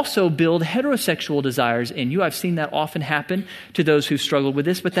also build heterosexual desires in you. I've seen that often happen to those who struggle with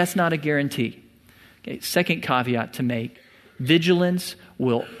this, but that's not a guarantee. Okay, second caveat to make, vigilance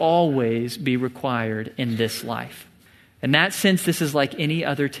will always be required in this life. In that sense, this is like any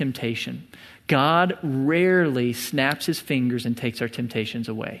other temptation. God rarely snaps His fingers and takes our temptations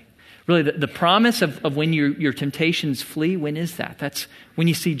away. Really, the promise of when your temptations flee, when is that? That's when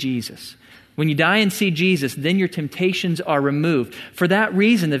you see Jesus. When you die and see Jesus, then your temptations are removed. For that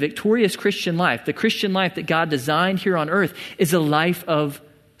reason, the victorious Christian life, the Christian life that God designed here on earth, is a life of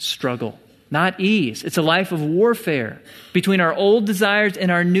struggle, not ease. It's a life of warfare between our old desires and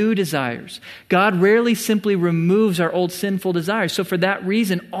our new desires. God rarely simply removes our old sinful desires. So for that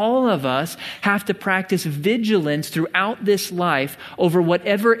reason, all of us have to practice vigilance throughout this life over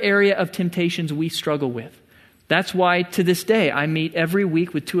whatever area of temptations we struggle with. That's why to this day, I meet every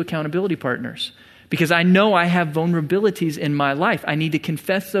week with 2 accountability partners, because I know I have vulnerabilities in my life. I need to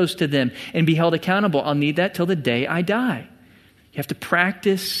confess those to them and be held accountable. I'll need that till the day I die. You have to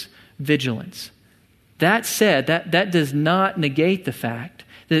practice vigilance. That said, that does not negate the fact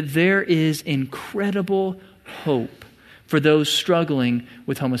that there is incredible hope for those struggling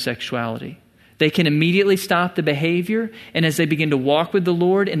with homosexuality. They can immediately stop the behavior, and as they begin to walk with the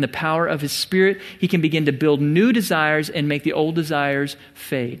Lord in the power of His Spirit, He can begin to build new desires and make the old desires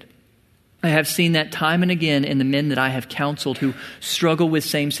fade. I have seen that time and again in the men that I have counseled who struggle with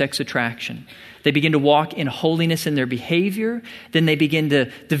same-sex attraction. They begin to walk in holiness in their behavior. Then they begin to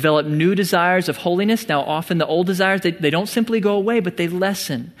develop new desires of holiness. Now, often the old desires, they don't simply go away, but they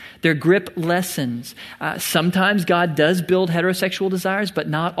lessen. Their grip lessens. Sometimes God does build heterosexual desires, but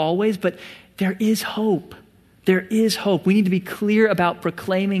not always. But there is hope. There is hope. We need to be clear about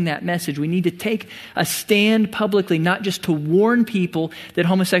proclaiming that message. We need to take a stand publicly, not just to warn people that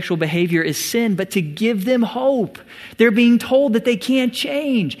homosexual behavior is sin, but to give them hope. They're being told that they can't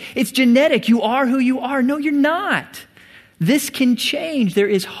change. It's genetic. You are who you are. No, you're not. This can change. There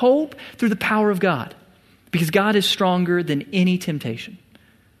is hope through the power of God, because God is stronger than any temptation.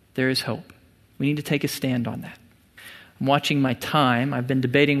 There is hope. We need to take a stand on that. I'm watching my time. I've been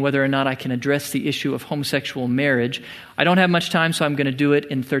debating whether or not I can address the issue of homosexual marriage. I don't have much time, so I'm going to do it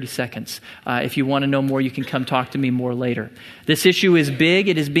in 30 seconds. If you want to know more, you can come talk to me more later. This issue is big.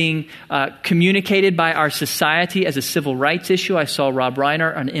 It is being communicated by our society as a civil rights issue. I saw Rob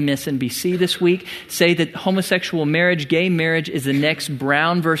Reiner on MSNBC this week say that homosexual marriage, gay marriage, is the next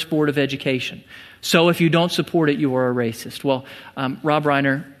Brown versus Board of Education. So if you don't support it, you are a racist. Well, Rob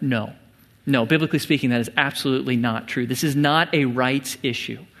Reiner, no. No, biblically speaking, that is absolutely not true. This is not a rights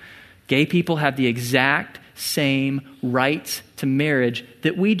issue. Gay people have the exact same rights to marriage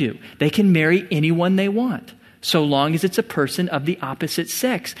that we do. They can marry anyone they want, so long as it's a person of the opposite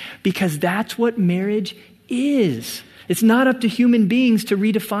sex, because that's what marriage is. It's not up to human beings to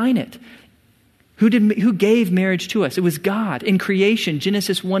redefine it. Who gave marriage to us? It was God in creation,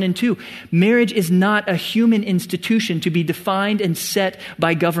 Genesis 1 and 2. Marriage is not a human institution to be defined and set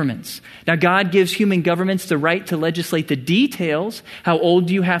by governments. Now, God gives human governments the right to legislate the details. How old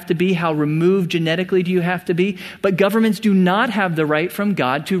do you have to be? How removed genetically do you have to be? But governments do not have the right from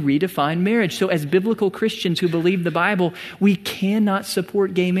God to redefine marriage. So as biblical Christians who believe the Bible, we cannot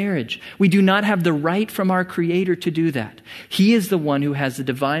support gay marriage. We do not have the right from our Creator to do that. He is the one who has the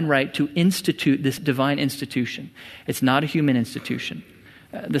divine right to institute this divine institution. It's not a human institution.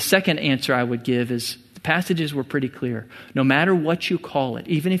 The second answer I would give is the passages were pretty clear. No matter what you call it,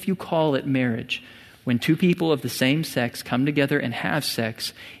 even if you call it marriage, when two people of the same sex come together and have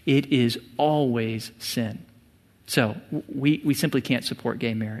sex, it is always sin. So we simply can't support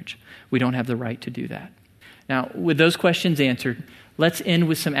gay marriage. We don't have the right to do that. Now, with those questions answered, let's end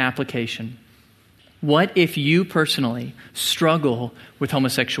with some application. What if you personally struggle with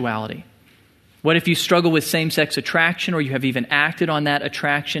homosexuality? What if you struggle with same-sex attraction, or you have even acted on that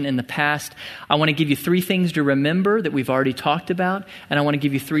attraction in the past? I want to give you 3 things to remember that we've already talked about, and I want to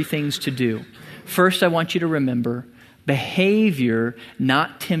give you 3 things to do. First, I want you to remember behavior,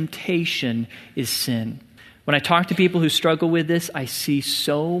 not temptation, is sin. When I talk to people who struggle with this, I see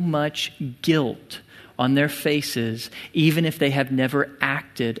so much guilt on their faces, even if they have never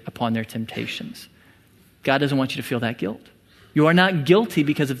acted upon their temptations. God doesn't want you to feel that guilt. You are not guilty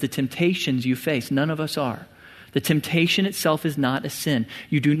because of the temptations you face. None of us are. The temptation itself is not a sin.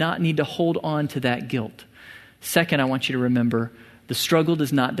 You do not need to hold on to that guilt. Second, I want you to remember, the struggle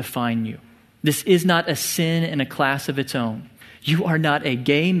does not define you. This is not a sin in a class of its own. You are not a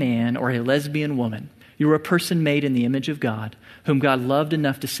gay man or a lesbian woman. You are a person made in the image of God, whom God loved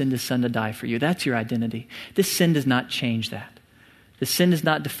enough to send His Son to die for you. That's your identity. This sin does not change that. The sin does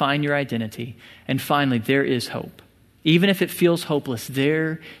not define your identity. And finally, there is hope. Even if it feels hopeless,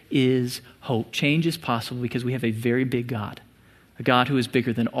 there is hope. Change is possible because we have a very big God, a God who is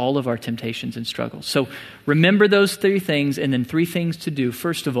bigger than all of our temptations and struggles. So remember those three things, and then three things to do.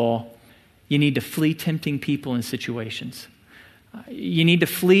 First of all, you need to flee tempting people and situations. You need to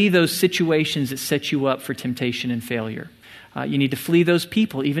flee those situations that set you up for temptation and failure. You need to flee those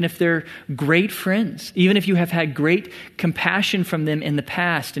people, even if they're great friends, even if you have had great compassion from them in the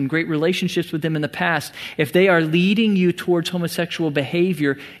past and great relationships with them in the past. If they are leading you towards homosexual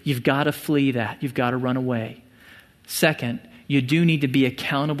behavior, you've got to flee that. You've got to run away. Second, you do need to be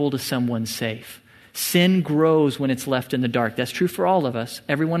accountable to someone safe. Sin grows when it's left in the dark. That's true for all of us.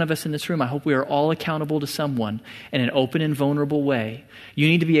 Every one of us in this room, I hope we are all accountable to someone in an open and vulnerable way. You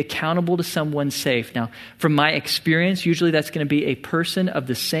need to be accountable to someone safe. Now, from my experience, usually that's going to be a person of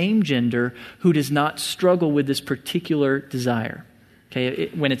the same gender who does not struggle with this particular desire. Okay,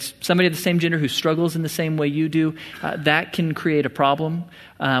 when it's somebody of the same gender who struggles in the same way you do, that can create a problem.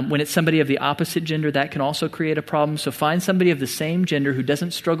 When it's somebody of the opposite gender, that can also create a problem. So find somebody of the same gender who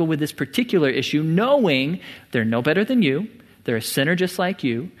doesn't struggle with this particular issue, knowing they're no better than you, they're a sinner just like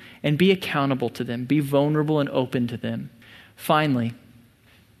you, and be accountable to them. Be vulnerable and open to them. Finally,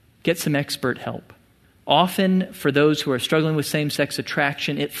 get some expert help. Often, for those who are struggling with same-sex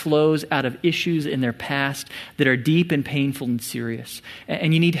attraction, it flows out of issues in their past that are deep and painful and serious.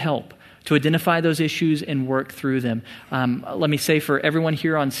 And you need help to identify those issues and work through them. Let me say, for everyone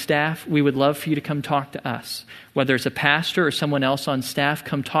here on staff, we would love for you to come talk to us. Whether it's a pastor or someone else on staff,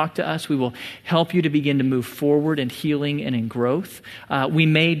 come talk to us. We will help you to begin to move forward in healing and in growth. We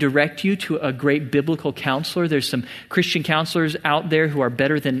may direct you to a great biblical counselor. There's some Christian counselors out there who are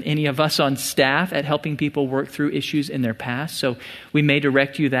better than any of us on staff at helping people work through issues in their past. So we may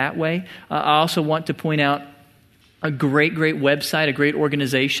direct you that way. I also want to point out a great website, a great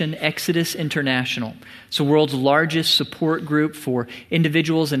organization, Exodus International. It's the world's largest support group for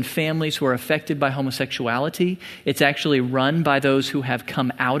individuals and families who are affected by homosexuality. It's actually run by those who have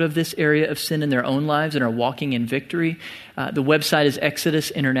come out of this area of sin in their own lives and are walking in victory. The website is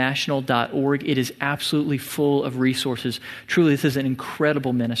exodusinternational.org. It is absolutely full of resources. Truly, this is an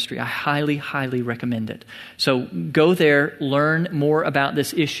incredible ministry. I highly recommend it. So go there, learn more about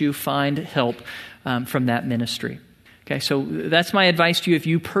this issue, find help from that ministry. Okay, so that's my advice to you if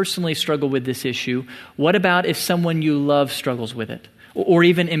you personally struggle with this issue. What about if someone you love struggles with it or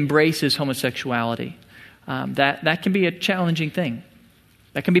even embraces homosexuality? That can be a challenging thing.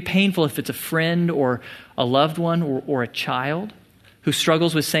 That can be painful if it's a friend or a loved one or a child who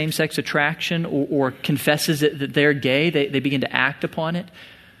struggles with same-sex attraction or confesses that they're gay. They begin to act upon it.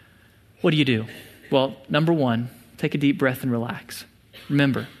 What do? Well, number one, take a deep breath and relax.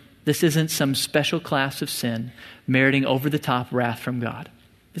 Remember, this isn't some special class of sin meriting over-the-top wrath from God.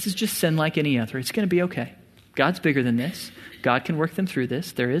 This is just sin like any other. It's going to be okay. God's bigger than this. God can work them through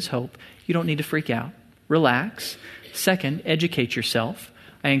this. There is hope. You don't need to freak out. Relax. Second, educate yourself.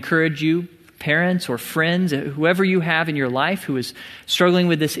 I encourage you, parents or friends, whoever you have in your life who is struggling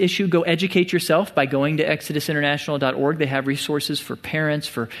with this issue, go educate yourself by going to exodusinternational.org. They have resources for parents,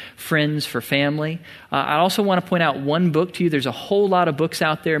 for friends, for family. I also want to point out one book to you. There's a whole lot of books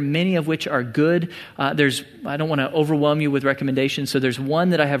out there, many of which are good. I don't want to overwhelm you with recommendations, so there's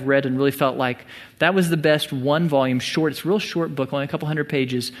one that I have read and really felt like that was the best one-volume short. It's a real short book, only a couple hundred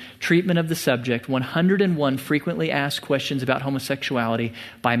pages, Treatment of the Subject, 101 Frequently Asked Questions About Homosexuality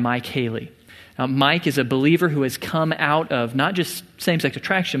by Mike Haley. Now, Mike is a believer who has come out of not just same-sex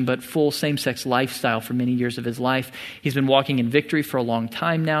attraction, but full same-sex lifestyle for many years of his life. He's been walking in victory for a long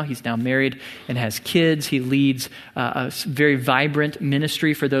time now. He's now married and has kids. He leads a very vibrant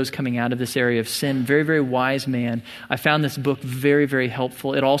ministry for those coming out of this area of sin. Very wise man. I found this book very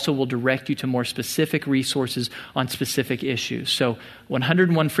helpful. It also will direct you to more specific resources on specific issues. So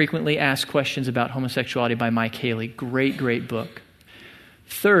 101 Frequently Asked Questions About Homosexuality by Mike Haley. Great book.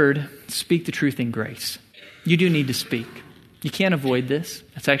 Third, speak the truth in grace. You do need to speak. You can't avoid this.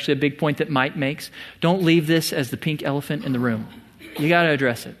 That's actually a big point that Mike makes. Don't leave this as the pink elephant in the room. You got to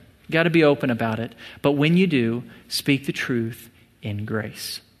address it. You got to be open about it. But when you do, speak the truth in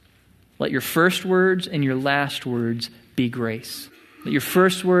grace. Let your first words and your last words be grace. Let your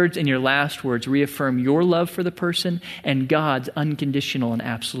first words and your last words reaffirm your love for the person and God's unconditional and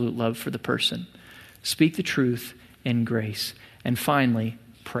absolute love for the person. Speak the truth in grace. And finally,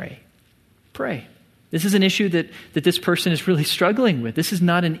 pray. Pray. This is an issue that this person is really struggling with. This is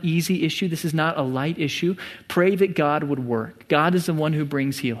not an easy issue. This is not a light issue. Pray that God would work. God is the one who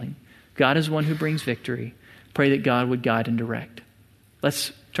brings healing. God is the one who brings victory. Pray that God would guide and direct.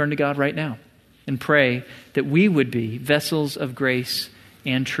 Let's turn to God right now and pray that we would be vessels of grace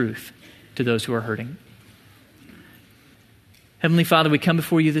and truth to those who are hurting. Heavenly Father, we come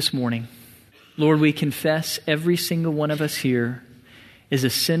before you this morning. Lord, we confess every single one of us here is a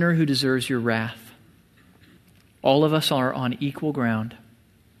sinner who deserves your wrath. All of us are on equal ground.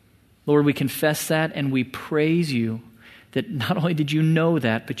 Lord, we confess that and we praise you that not only did you know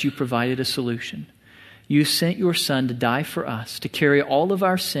that, but you provided a solution. You sent your Son to die for us, to carry all of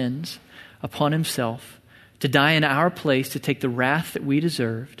our sins upon himself, to die in our place, to take the wrath that we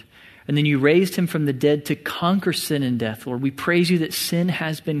deserved. And then you raised him from the dead to conquer sin and death. Lord, we praise you that sin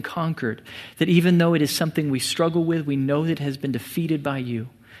has been conquered, that even though it is something we struggle with, we know that it has been defeated by you.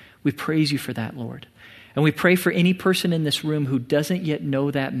 We praise you for that, Lord. And we pray for any person in this room who doesn't yet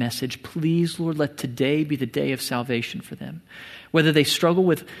know that message. Please, Lord, let today be the day of salvation for them. Whether they struggle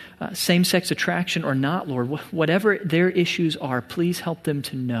with same-sex attraction or not, Lord, whatever their issues are, please help them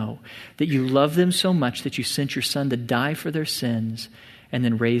to know that you love them so much that you sent your Son to die for their sins and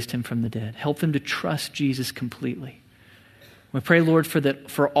then raised him from the dead. Help them to trust Jesus completely. We pray, Lord,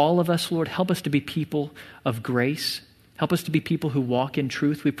 for all of us, Lord, help us to be people of grace. Help us to be people who walk in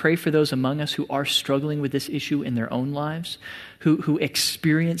truth. We pray for those among us who are struggling with this issue in their own lives, who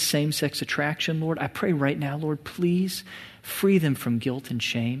experience same-sex attraction, Lord. I pray right now, Lord, please free them from guilt and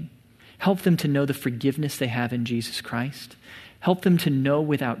shame. Help them to know the forgiveness they have in Jesus Christ. Help them to know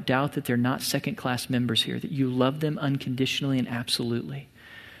without doubt that they're not second-class members here, that you love them unconditionally and absolutely.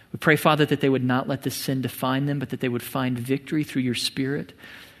 We pray, Father, that they would not let this sin define them, but that they would find victory through your Spirit,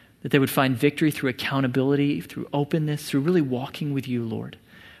 that they would find victory through accountability, through openness, through really walking with you, Lord.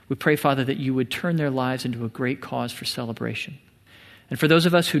 We pray, Father, that you would turn their lives into a great cause for celebration. And for those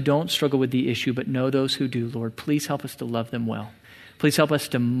of us who don't struggle with the issue but know those who do, Lord, please help us to love them well. Please help us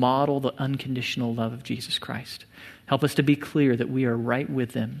to model the unconditional love of Jesus Christ. Help us to be clear that we are right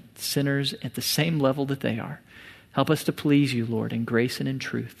with them, sinners at the same level that they are. Help us to please you, Lord, in grace and in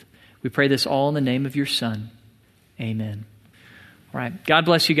truth. We pray this all in the name of your Son. Amen. All right. God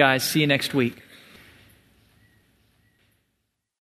bless you guys. See you next week.